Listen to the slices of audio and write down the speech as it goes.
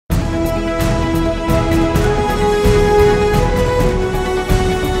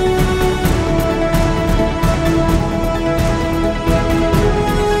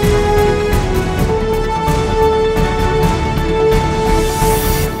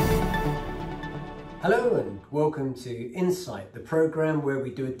Marc. Welcome to Insight, the program where we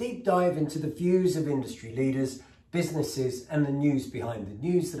do a deep dive into the views of industry leaders, businesses, and the news behind the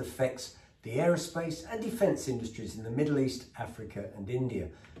news that affects the aerospace and defence industries in the Middle East, Africa, and India.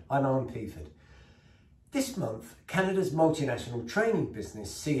 I'm Alan Peaford. This month, Canada's multinational training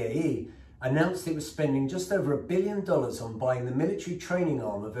business, CAE, announced it was spending just over $1 billion on buying the military training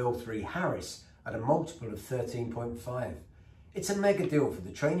arm of L3Harris at a multiple of 13.5. It's a mega deal for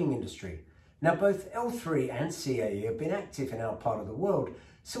the training industry. Now, both L3 and CAE have been active in our part of the world.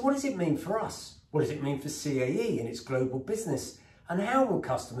 So what does it mean for us? What does it mean for CAE and its global business? And how will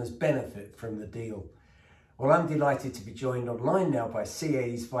customers benefit from the deal? Well, I'm delighted to be joined online now by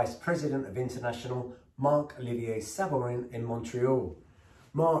CAE's Vice President of International, Marc-Olivier Sabourin in Montreal.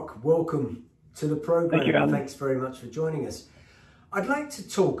 Marc, welcome to the program. Thank you, Alan. Thanks very much for joining us. I'd like to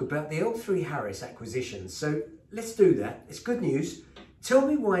talk about the L3Harris acquisition. So let's do that. It's good news. Tell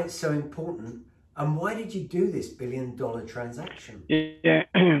me why it's so important and why did you do this $1 billion transaction? Yeah,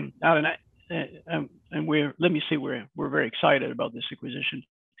 Alan, and let me say we're very excited about this acquisition.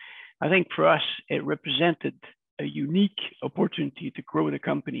 I think for us, it represented a unique opportunity to grow the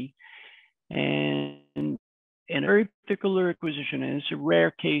company, and in a very particular acquisition, and it's a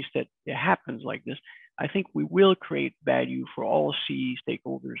rare case that it happens like this. I think we will create value for all CAE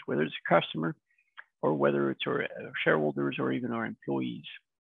stakeholders, whether it's a customer or whether it's our shareholders or even our employees.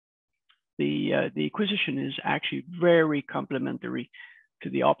 The acquisition is actually very complementary to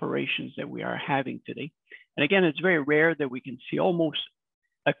the operations that we are having today. And again, it's very rare that we can see almost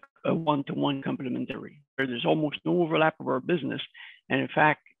a one-to-one complementary, where there's almost no overlap of our business. And in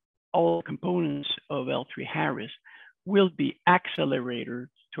fact, all components of L3Harris will be accelerators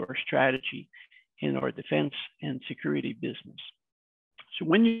to our strategy in our defense and security business. So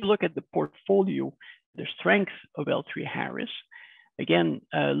when you look at the portfolio, the strength of L3Harris, again,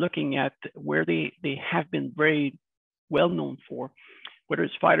 looking at where they have been very well known for, whether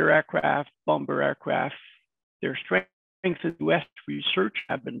it's fighter aircraft, bomber aircraft, their strength in the U.S. research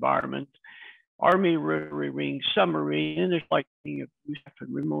lab environment, Army rotary wing, submarine, and there's lightning of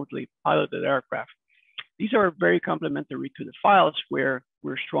remotely piloted aircraft. These are very complementary to the files where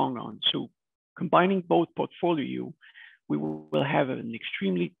we're strong on. So combining both portfolio, we will have an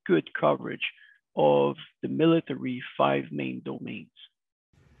extremely good coverage of the military 5 main domains.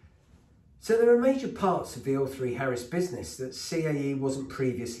 So there are major parts of the L3Harris business that CAE wasn't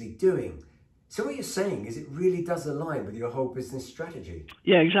previously doing. So what you're saying is it really does align with your whole business strategy.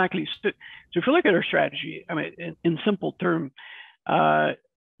 Yeah, exactly. So if you look at our strategy, I mean, in simple terms,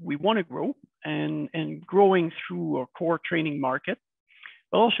 we want to grow and growing through our core training market,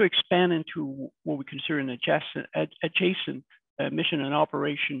 but also expand into what we consider an adjacent mission and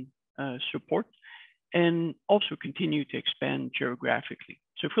operation support, and also continue to expand geographically.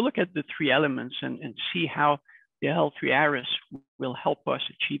 So if we look at the 3 elements and see how the L3Harris will help us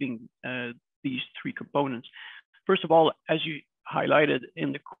achieving these 3 components. First of all, as you highlighted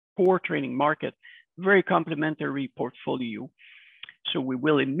in the core training market, very complementary portfolio. So we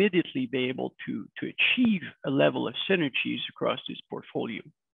will immediately be able to achieve a level of synergies across this portfolio.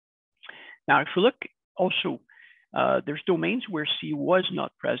 Now, if we look also, there's domains where CAE was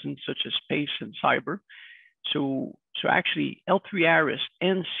not present, such as space and cyber. So actually, L3Harris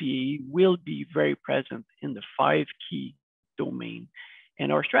and CAE will be very present in the 5 key domains.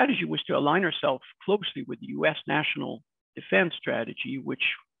 And our strategy was to align ourselves closely with the U.S. national defense strategy, which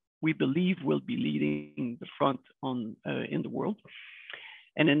we believe will be leading the front on in the world.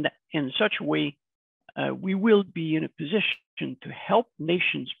 And in such a way, we will be in a position to help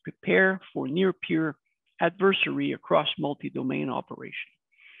nations prepare for near-peer adversary across multi-domain operation.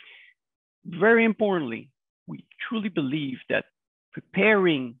 Very importantly, we truly believe that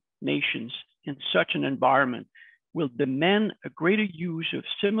preparing nations in such an environment will demand a greater use of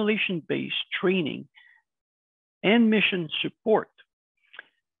simulation-based training and mission support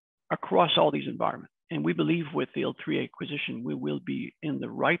across all these environments. And we believe with the L3 acquisition, we will be in the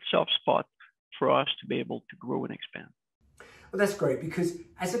right soft spot for us to be able to grow and expand. Well, that's great, because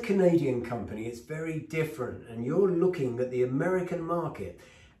as a Canadian company, it's very different, and you're looking at the American market.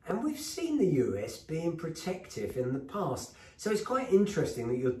 And we've seen the US being protective in the past. So it's quite interesting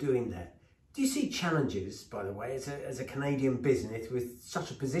that you're doing that. Do you see challenges, by the way, as a Canadian business with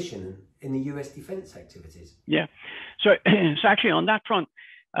such a position in the US defense activities? Yeah, so actually on that front,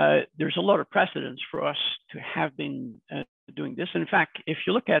 there's a lot of precedence for us to have been doing this. In fact, if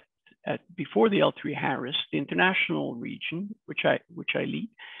you look at before the L3Harris, the international region, which I lead,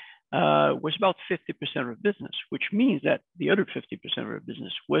 was about 50% of business, which means that the other 50% of our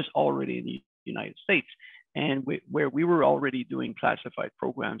business was already in the United States. and where we were already doing classified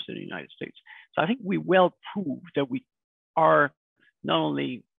programs in the United States. So I think we well proved that we are not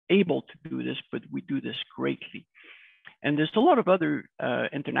only able to do this, but we do this greatly. And there's a lot of other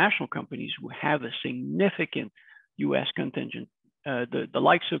international companies who have a significant US contingent. The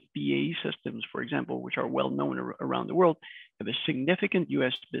likes of BAE Systems, for example, which are well known around the world, have a significant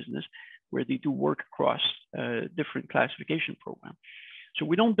US business where they do work across different classification programs. So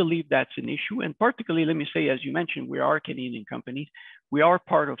we don't believe that's an issue. And particularly, let me say, as you mentioned, we are Canadian companies. We are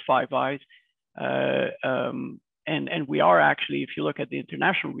part of Five Eyes. And we are actually, if you look at the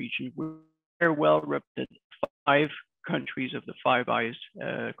international region, we're very well represented. 5 countries of the Five Eyes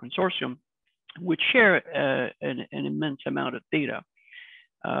consortium, which share an immense amount of data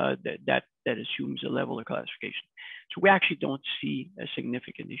that assumes a level of classification. So we actually don't see a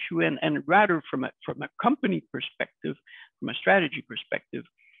significant issue, and rather from a company perspective, from a strategy perspective,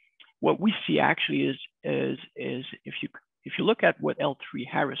 what we see actually is if you look at what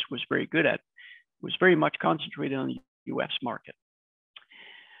L3Harris was very good at, was very much concentrated on the US market.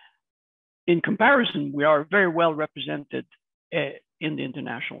 In comparison, we are very well represented in the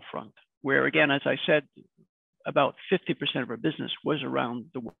international front, where again, as I said, about 50% of our business was around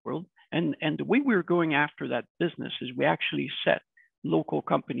the world. And the way we're going after that business is we actually set local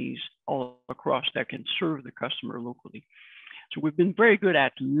companies all across that can serve the customer locally. So we've been very good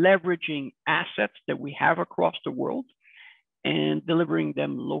at leveraging assets that we have across the world and delivering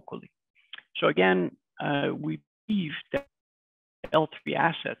them locally. So again, we believe that L3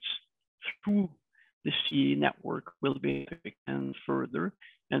 assets through the CAE network will be able to expand further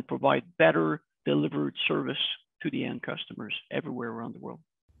and provide better delivered service to the end customers everywhere around the world.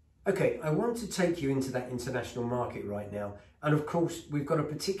 Okay, I want to take you into that international market right now. And of course, we've got a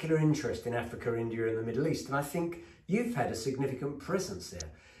particular interest in Africa, India, and the Middle East. And I think you've had a significant presence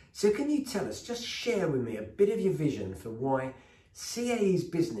there. So can you tell us, just share with me a bit of your vision for why CAE's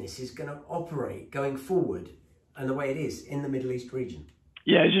business is going to operate going forward and the way it is in the Middle East region?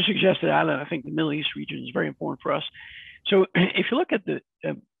 Yeah, as you suggested, Alan, I think the Middle East region is very important for us. So if you look at the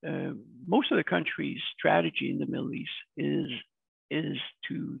most of the countries' strategy in the Middle East is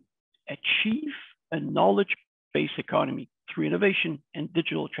to achieve a knowledge-based economy through innovation and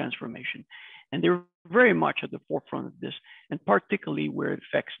digital transformation. And they're very much at the forefront of this, and particularly where it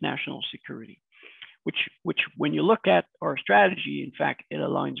affects national security, which when you look at our strategy, in fact, it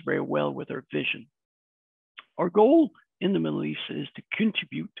aligns very well with our vision. Our goal in the Middle East is to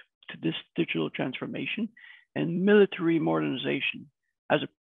contribute to this digital transformation and military modernization as a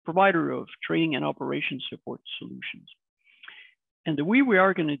provider of training and operations support solutions. And the way we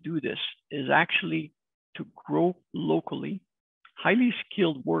are going to do this is actually to grow locally, highly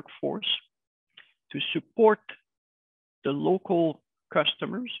skilled workforce to support the local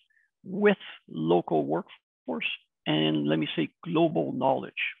customers with local workforce and, let me say, global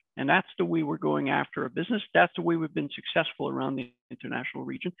knowledge. And that's the way we're going after a business. That's the way we've been successful around the international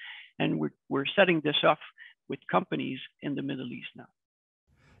region. And we're setting this up with companies in the Middle East now.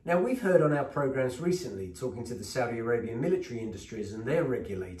 Now, we've heard on our programs recently, talking to the Saudi Arabian military industries and their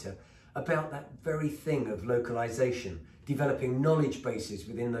regulator, about that very thing of localization, developing knowledge bases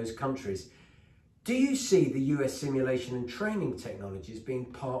within those countries. Do you see the US simulation and training technologies being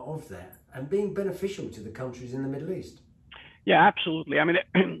part of that and being beneficial to the countries in the Middle East? Yeah, absolutely. I mean,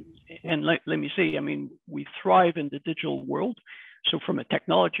 and let me say, I mean, we thrive in the digital world. So from a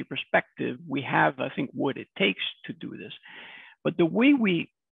technology perspective, we have, I think, what it takes to do this. But the way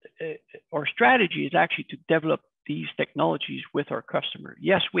our strategy is actually to develop these technologies with our customer.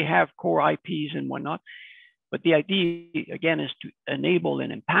 Yes, we have core IPs and whatnot, but the idea, again, is to enable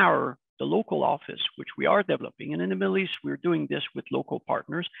and empower the local office, which we are developing. And in the Middle East, we're doing this with local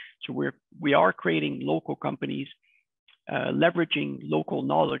partners. So we are creating local companies, leveraging local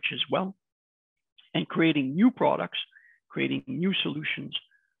knowledge as well, and creating new products, creating new solutions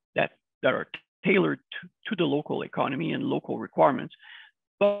that are tailored to the local economy and local requirements,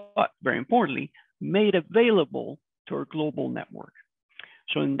 but very importantly, made available to our global network.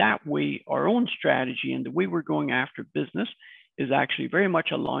 So in that way, our own strategy and the way we're going after business is actually very much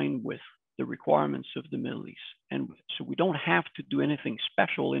aligned with the requirements of the Middle East. And so we don't have to do anything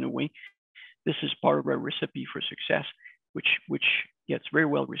special in a way. This is part of our recipe for success, which gets very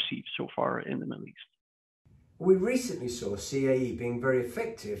well received so far in the Middle East. We recently saw CAE being very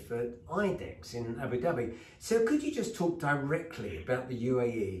effective at IDEX in Abu Dhabi. So could you just talk directly about the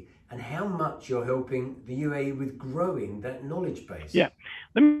UAE and how much you're helping the UAE with growing that knowledge base? Yeah,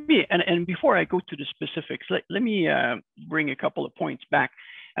 let me, and before I go to the specifics, let me bring a couple of points back.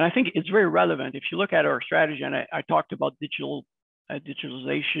 And I think it's very relevant. If you look at our strategy, and I talked about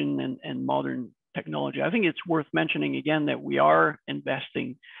digitalization and modern technology. I think it's worth mentioning again that we are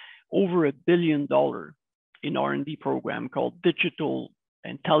investing over $1 billion in R&D program called Digital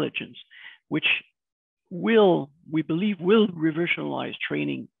Intelligence, which we believe will revolutionize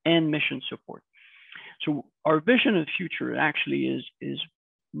training and mission support. So our vision of the future actually is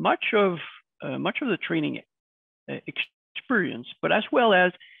much of the training experience, but as well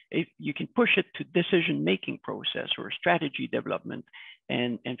as if you can push it to decision-making process or strategy development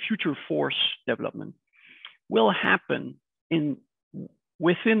and future force development will happen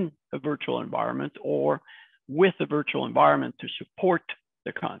within a virtual environment or with a virtual environment to support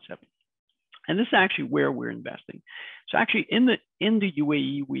the concept. And this is actually where we're investing. So actually in the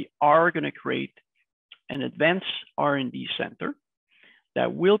UAE, we are going to create an advanced R&D center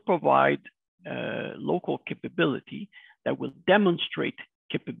that will provide local capability, that will demonstrate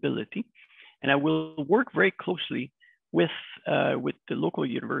capability, and I will work very closely with the local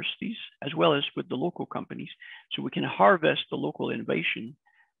universities as well as with the local companies, so we can harvest the local innovation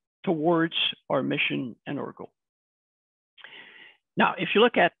towards our mission and our goal. Now, if you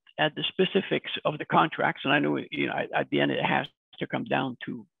look at the specifics of the contracts, and I know, at the end it has to come down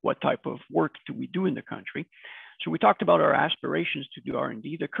to what type of work do we do in the country. So we talked about our aspirations to do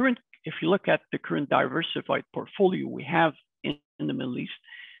R&D. If you look at the current diversified portfolio we have in the Middle East,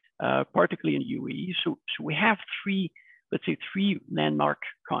 particularly in UAE, so we have three landmark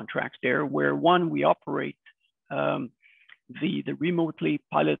contracts there, where one, we operate the remotely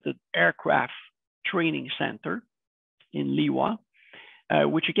piloted aircraft training center in Liwa,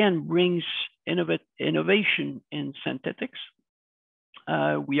 which again brings innovation in synthetics.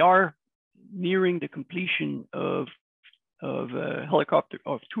 We are nearing the completion of two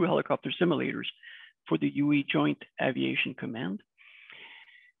helicopter simulators for the UAE Joint Aviation Command.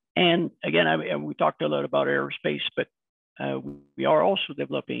 And again, we talked a lot about aerospace, but we are also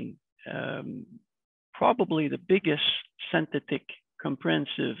developing probably the biggest synthetic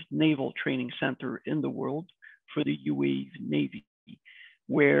comprehensive naval training center in the world for the UAE Navy,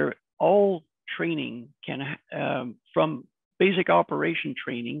 where all training can, from basic operation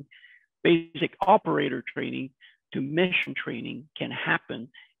training, basic operator training, to mission training, can happen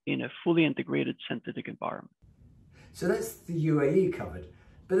in a fully integrated synthetic environment. So that's the UAE covered,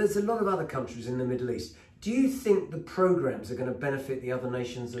 but there's a lot of other countries in the Middle East. Do you think the programs are going to benefit the other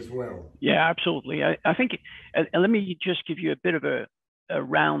nations as well? Yeah, absolutely. I think, and let me just give you a bit of a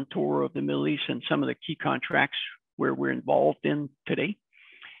round tour of the Middle East and some of the key contracts where we're involved in today.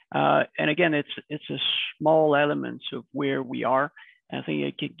 And again, it's a small elements of where we are. And I think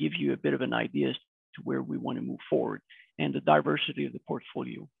it could give you a bit of an idea as to where we want to move forward and the diversity of the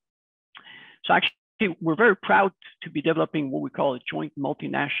portfolio. So actually, we're very proud to be developing what we call a joint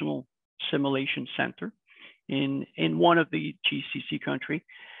multinational simulation center in one of the GCC country,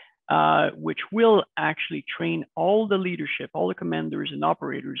 which will actually train all the leadership, all the commanders and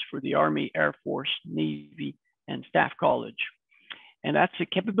operators for the Army, Air Force, Navy, and Staff College. And that's a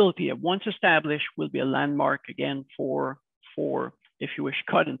capability that, once established, will be a landmark again for if you wish,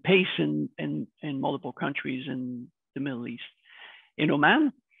 cut and paste in multiple countries in the Middle East. In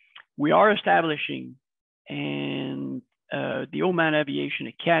Oman, we are establishing the Oman Aviation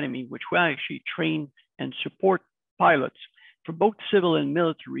Academy, which will actually train and support pilots for both civil and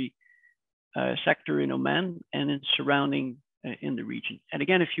military sector in Oman and in surrounding in the region. And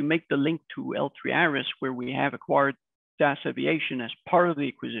again, if you make the link to L3Harris, where we have acquired DAS Aviation as part of the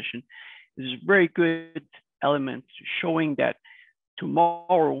acquisition, this is a very good element showing that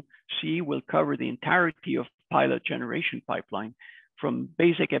tomorrow CAE will cover the entirety of pilot generation pipeline, from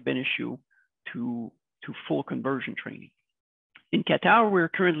basic ab initio to full conversion training. In Qatar, we're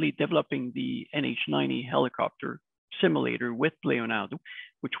currently developing the NH90 helicopter simulator with Leonardo,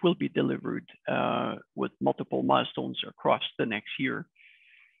 which will be delivered with multiple milestones across the next year.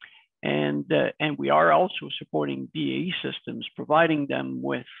 And we are also supporting BAE Systems, providing them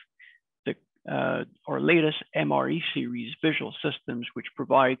with our latest MRE series visual systems, which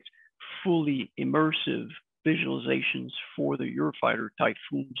provides fully immersive visualizations for the Eurofighter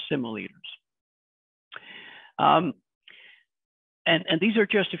Typhoon simulators. And these are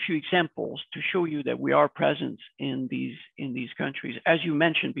just a few examples to show you that we are present in these countries. As you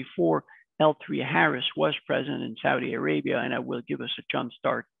mentioned before, L3Harris was present in Saudi Arabia, and it will give us a jump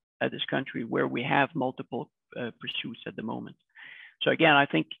start at this country where we have multiple pursuits at the moment. So again, I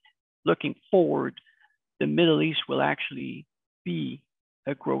think looking forward, the Middle East will actually be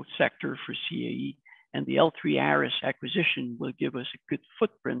a growth sector for CAE, and the L3Harris acquisition will give us a good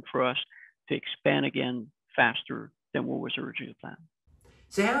footprint for us to expand again faster than what was originally planned.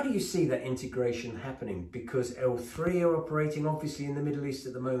 So how do you see that integration happening? Because L3 are operating obviously in the Middle East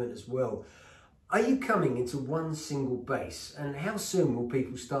at the moment as well. Are you coming into one single base, and how soon will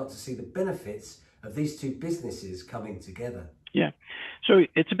people start to see the benefits of these two businesses coming together? Yeah, so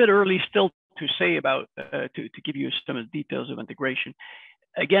it's a bit early still to say about, to give you some of the details of integration.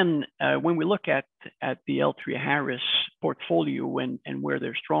 Again, when we look at the L3Harris portfolio and where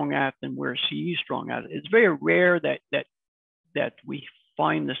they're strong at and where CE is strong at, it's very rare that we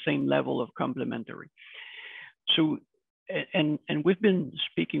find the same level of complementary. So, and we've been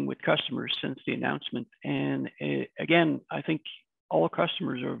speaking with customers since the announcement, and again, I think all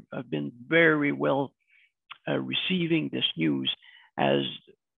customers have been very well receiving this news, as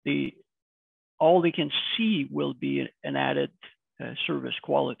all they can see will be an added service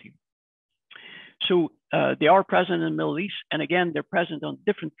quality. So they are present in the Middle East, and again, they're present on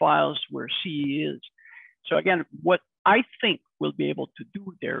different files where CE is. So again, what I think we'll be able to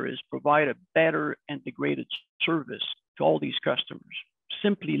do there is provide a better integrated service to all these customers,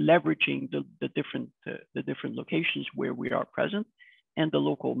 simply leveraging the different locations where we are present and the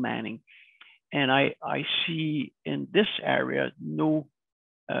local manning. And I see in this area no,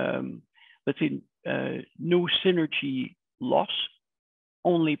 let's say, no synergy loss,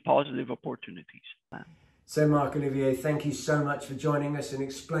 only positive opportunities. So Marc-Olivier, thank you so much for joining us and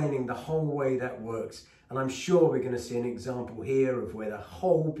explaining the whole way that works. And I'm sure we're going to see an example here of where the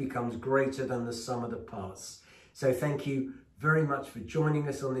whole becomes greater than the sum of the parts. So thank you very much for joining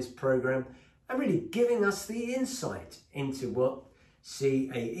us on this program and really giving us the insight into what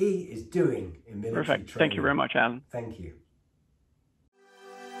CAE is doing in military training. Perfect. Thank you very much, Alan. Thank you.